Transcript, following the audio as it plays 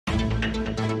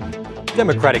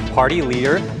Democratic Party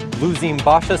leader Luzim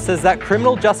Basha says that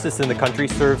criminal justice in the country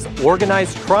serves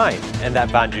organized crime and that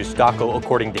Vanjush Dako,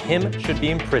 according to him, should be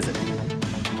imprisoned.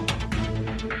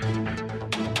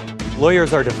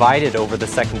 Lawyers are divided over the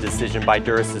second decision by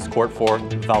Durrës' court for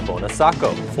Valbona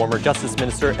Sako, former Justice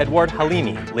Minister Edward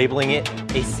Halimi, labeling it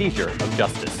a seizure of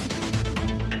justice.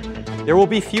 There will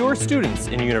be fewer students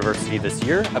in university this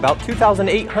year. About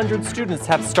 2,800 students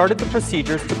have started the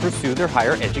procedures to pursue their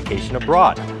higher education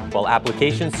abroad, while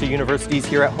applications to universities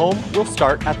here at home will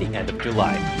start at the end of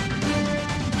July.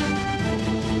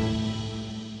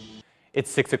 It's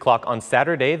 6 o'clock on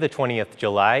Saturday, the 20th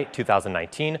July,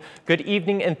 2019. Good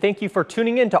evening and thank you for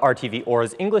tuning in to RTV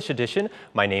Ora's English edition.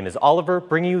 My name is Oliver,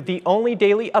 bringing you the only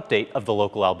daily update of the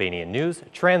local Albanian news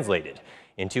translated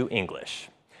into English.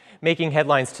 Making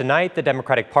headlines tonight, the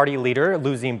Democratic Party leader,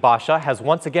 Luzim Basha, has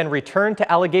once again returned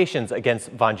to allegations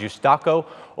against Vanjush Dako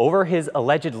over his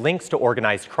alleged links to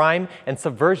organized crime and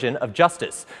subversion of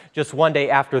justice. Just one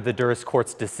day after the Durrës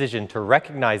court's decision to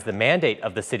recognize the mandate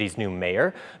of the city's new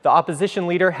mayor, the opposition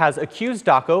leader has accused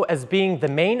Dako as being the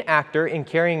main actor in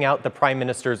carrying out the prime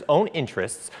minister's own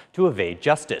interests to evade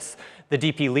justice. The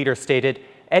DP leader stated,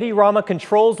 "Edi Rama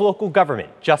controls local government,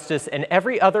 justice, and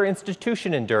every other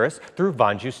institution in Durrës through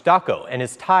Vanjush Dako and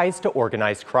his ties to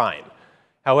organized crime."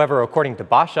 However, according to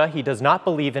Basha, he does not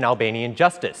believe in Albanian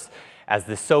justice, as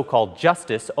this so-called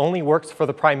justice only works for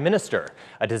the prime minister,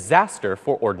 a disaster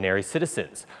for ordinary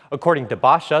citizens. According to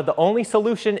Basha, the only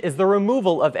solution is the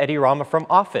removal of Edi Rama from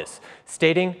office,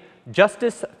 stating,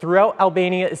 "Justice throughout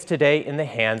Albania is today in the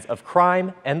hands of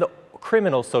crime and the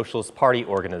criminal Socialist Party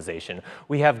organization.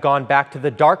 We have gone back to the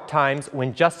dark times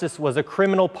when justice was a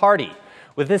criminal party.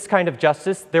 With this kind of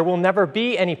justice, there will never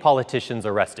be any politicians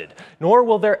arrested, nor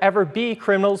will there ever be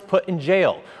criminals put in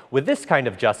jail. With this kind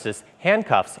of justice,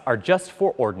 handcuffs are just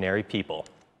for ordinary people."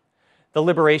 The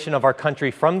liberation of our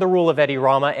country from the rule of Edi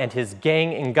Rama and his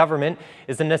gang in government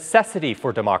is a necessity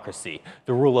for democracy,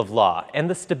 the rule of law, and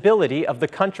the stability of the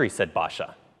country, said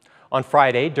Basha. On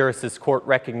Friday, Durrës' court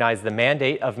recognized the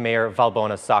mandate of Mayor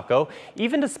Valbona Sako,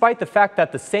 even despite the fact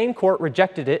that the same court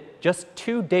rejected it just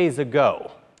 2 days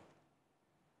ago.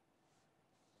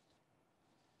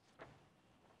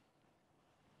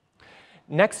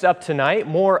 Next up tonight,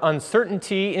 more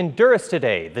uncertainty in Durrës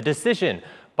today. The decision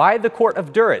by the Court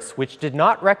of Durrës, which did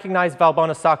not recognize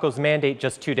Valbona Sako's mandate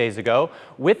just 2 days ago,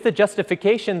 with the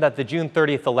justification that the June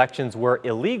 30th elections were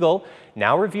illegal,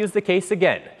 now reviews the case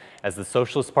again, as the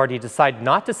Socialist Party decided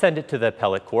not to send it to the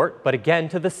appellate court, but again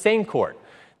to the same court.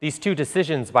 These two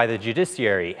decisions by the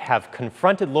judiciary have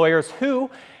confronted lawyers who,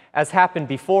 as happened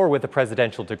before with the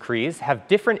presidential decrees, have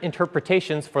different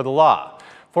interpretations for the law.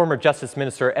 Former Justice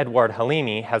Minister Edward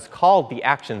Halimi has called the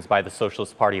actions by the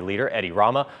Socialist Party leader Edi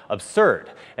Rama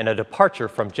absurd and a departure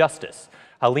from justice.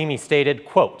 Halimi stated,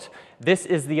 quote, "This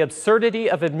is the absurdity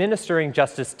of administering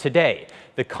justice today.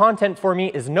 The content for me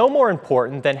is no more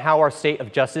important than how our state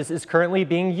of justice is currently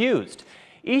being used.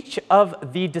 Each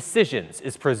of the decisions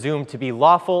is presumed to be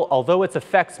lawful, although its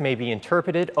effects may be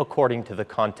interpreted according to the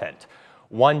content.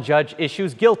 One judge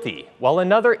issues guilty, while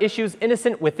another issues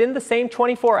innocent within the same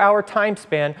 24-hour time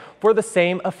span for the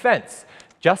same offense.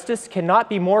 Justice cannot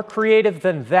be more creative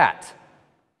than that."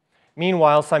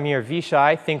 Meanwhile, Samir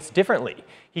Vishai thinks differently.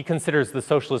 He considers the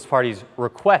Socialist Party's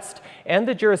request and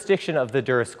the jurisdiction of the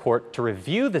Durrës court to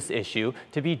review this issue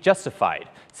to be justified,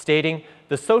 stating,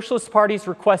 "The Socialist Party's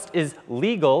request is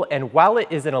legal, and while it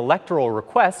is an electoral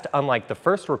request, unlike the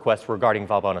first request regarding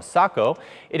Valbona Sako,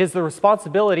 it is the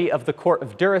responsibility of the Court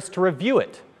of Durrës to review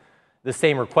it." The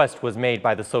same request was made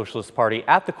by the Socialist Party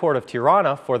at the Court of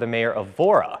Tirana for the mayor of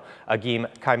Vora, Agim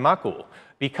Kaimaku,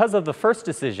 because of the first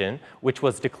decision, which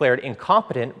was declared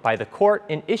incompetent by the court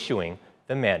in issuing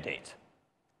the mandate.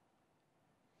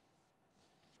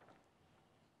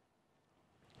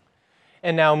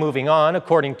 And now moving on,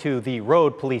 according to the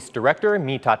Road Police Director,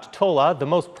 Mitat Tola, the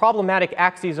most problematic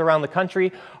axes around the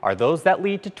country are those that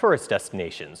lead to tourist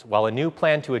destinations, while a new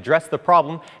plan to address the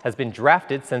problem has been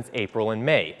drafted since April and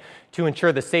May. To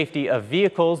ensure the safety of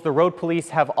vehicles, the road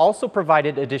police have also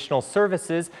provided additional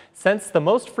services since the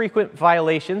most frequent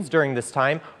violations during this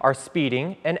time are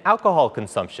speeding and alcohol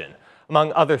consumption.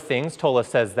 Among other things, Tola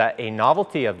says that a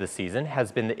novelty of the season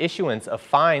has been the issuance of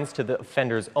fines to the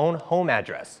offender's own home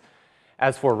address.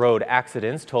 As for road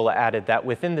accidents, Tola added that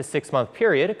within the 6-month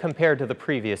period, compared to the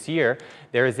previous year,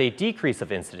 there is a decrease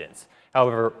of incidents.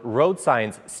 However, road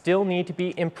signs still need to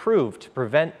be improved to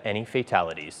prevent any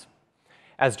fatalities.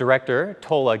 As director,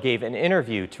 Tola gave an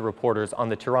interview to reporters on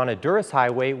the Tirana-Durrës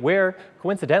highway where,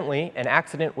 coincidentally, an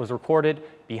accident was recorded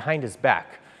behind his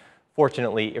back.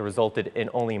 Fortunately, it resulted in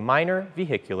only minor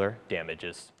vehicular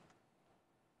damages.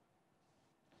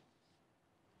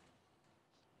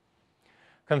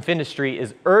 Confindustry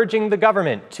is urging the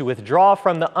government to withdraw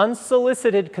from the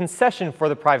unsolicited concession for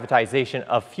the privatization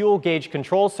of fuel gauge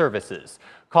control services,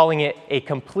 calling it a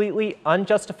completely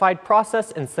unjustified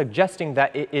process and suggesting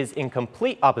that it is in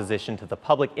complete opposition to the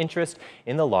public interest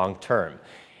in the long term.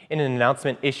 In an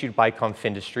announcement issued by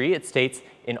Confindustry, it states,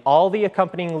 "In all the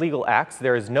accompanying legal acts,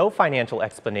 there is no financial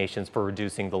explanations for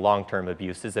reducing the long-term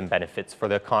abuses and benefits for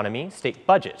the economy, state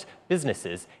budget,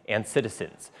 businesses, and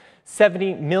citizens.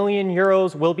 70 million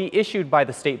euros will be issued by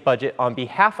the state budget on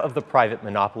behalf of the private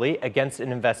monopoly against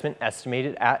an investment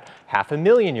estimated at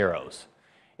 €500,000.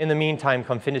 In the meantime,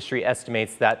 Confindustry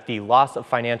estimates that the loss of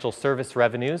financial service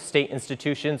revenues, state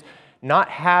institutions not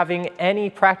having any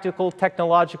practical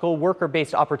technological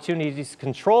worker-based opportunities to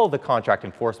control the contract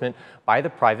enforcement by the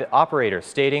private operator,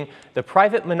 stating the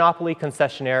private monopoly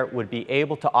concessionaire would be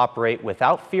able to operate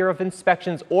without fear of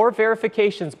inspections or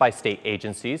verifications by state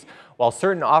agencies, while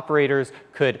certain operators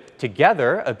could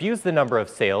together abuse the number of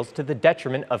sales to the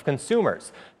detriment of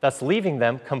consumers, thus leaving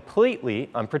them completely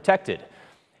unprotected.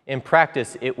 In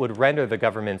practice, it would render the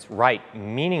government's right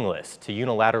meaningless to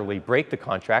unilaterally break the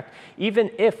contract, even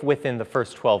if within the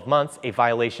first 12 months a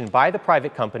violation by the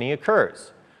private company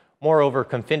occurs. Moreover,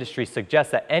 Confindustry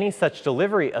suggests that any such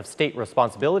delivery of state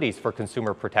responsibilities for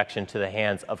consumer protection to the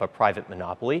hands of a private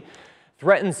monopoly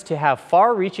threatens to have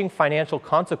far-reaching financial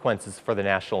consequences for the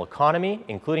national economy,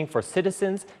 including for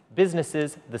citizens,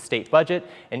 businesses, the state budget,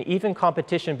 and even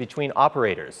competition between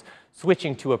operators.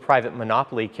 Switching to a private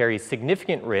monopoly carries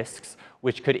significant risks,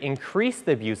 which could increase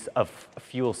the abuse of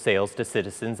fuel sales to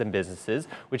citizens and businesses,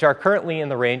 which are currently in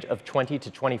the range of 20 to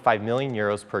 25 million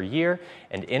euros per year,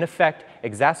 and in effect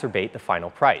exacerbate the final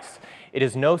price. It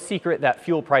is no secret that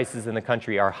fuel prices in the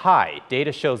country are high.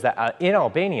 Data shows that in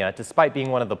Albania, despite being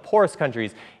one of the poorest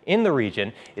countries in the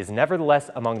region, is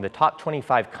nevertheless among the top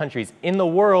 25 countries in the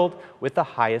world with the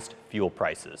highest fuel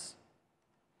prices.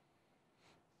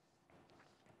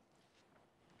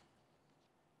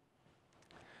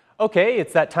 Okay,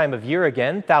 it's that time of year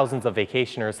again. Thousands of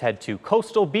vacationers head to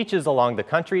coastal beaches along the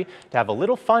country to have a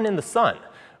little fun in the sun.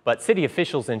 But city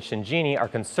officials in Shingini are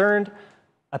concerned.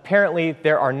 Apparently,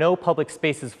 there are no public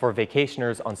spaces for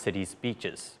vacationers on city's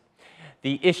beaches.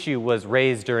 The issue was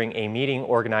raised during a meeting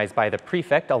organized by the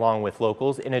prefect along with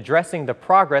locals in addressing the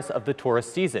progress of the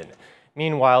tourist season.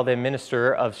 Meanwhile, the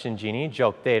minister of Shingini,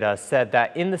 Jokdeda, said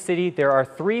that in the city there are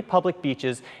 3 public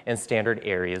beaches and standard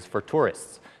areas for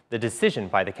tourists. The decision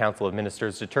by the Council of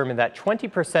Ministers determined that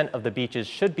 20% of the beaches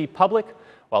should be public,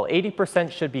 while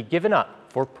 80% should be given up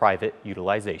for private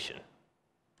utilization.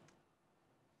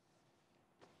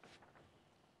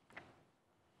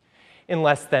 In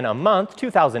less than a month,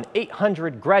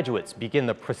 2,800 graduates begin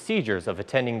the procedures of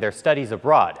attending their studies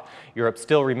abroad. Europe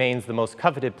still remains the most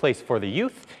coveted place for the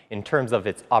youth in terms of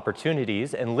its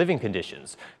opportunities and living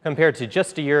conditions. Compared to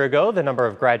just a year ago, the number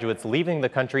of graduates leaving the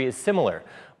country is similar.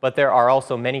 But there are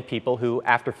also many people who,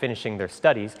 after finishing their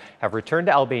studies, have returned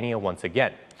to Albania once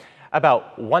again.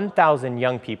 About 1,000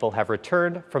 young people have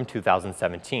returned from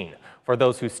 2017. For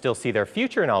those who still see their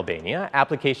future in Albania,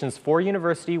 applications for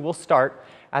university will start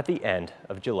at the end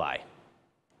of July.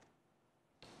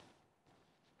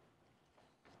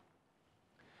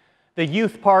 The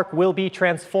youth park will be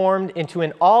transformed into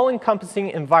an all-encompassing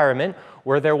environment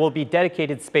where there will be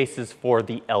dedicated spaces for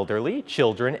the elderly,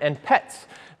 children, and pets.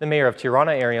 The mayor of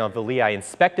Tirana, Ariel Veliaj,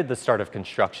 inspected the start of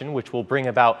construction, which will bring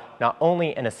about not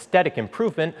only an aesthetic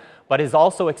improvement, but is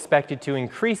also expected to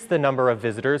increase the number of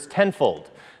visitors tenfold.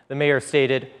 The mayor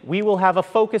stated, "We will have a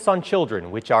focus on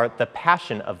children, which are the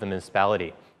passion of the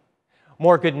municipality."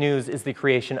 More good news is the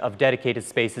creation of dedicated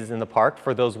spaces in the park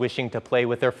for those wishing to play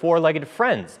with their 4-legged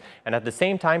friends, and at the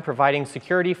same time providing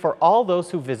security for all those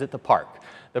who visit the park.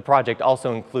 The project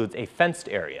also includes a fenced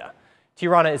area.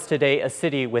 Tirana is today a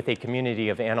city with a community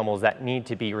of animals that need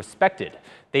to be respected.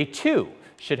 They too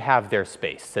should have their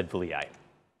space, said Veliaj.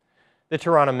 The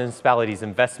Tirana municipality's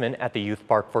investment at the youth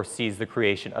park foresees the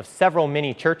creation of several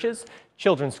mini churches,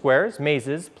 children's squares,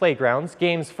 mazes, playgrounds,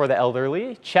 games for the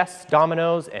elderly, chess,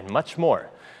 dominoes, and much more.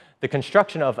 The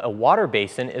construction of a water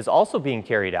basin is also being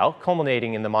carried out,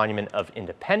 culminating in the Monument of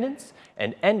Independence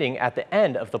and ending at the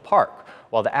end of the park,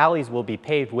 while the alleys will be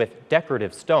paved with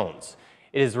decorative stones.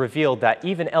 It is revealed that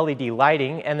even LED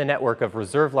lighting and the network of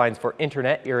reserve lines for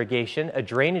internet, irrigation, a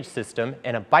drainage system,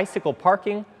 and a bicycle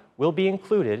parking will be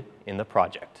included in the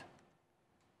project.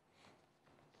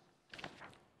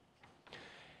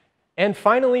 And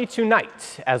finally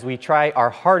tonight, as we try our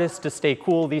hardest to stay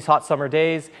cool these hot summer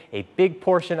days, a big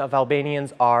portion of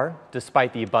Albanians are,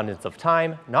 despite the abundance of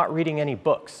time, not reading any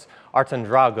books. Artan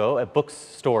Drago, a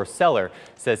bookstore seller,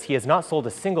 says he has not sold a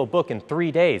single book in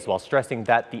 3 days, while stressing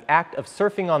that the act of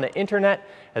surfing on the internet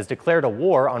has declared a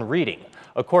war on reading.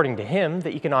 According to him,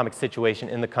 the economic situation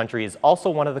in the country is also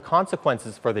one of the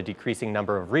consequences for the decreasing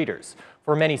number of readers.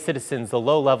 For many citizens, the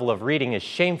low level of reading is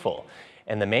shameful.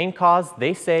 And the main cause,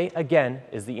 they say, again,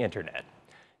 is the internet.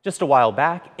 Just a while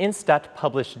back, Instat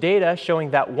published data showing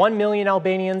that 1 million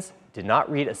Albanians did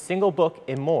not read a single book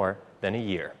in more than a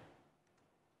year.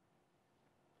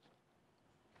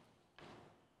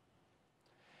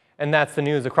 And that's the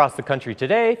news across the country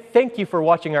today. Thank you for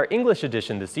watching our English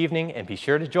edition this evening, and be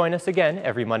sure to join us again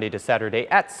every Monday to Saturday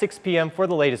at 6 p.m. for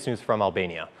the latest news from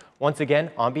Albania. Once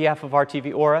again, on behalf of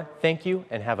RTV Ora, thank you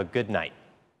and have a good night.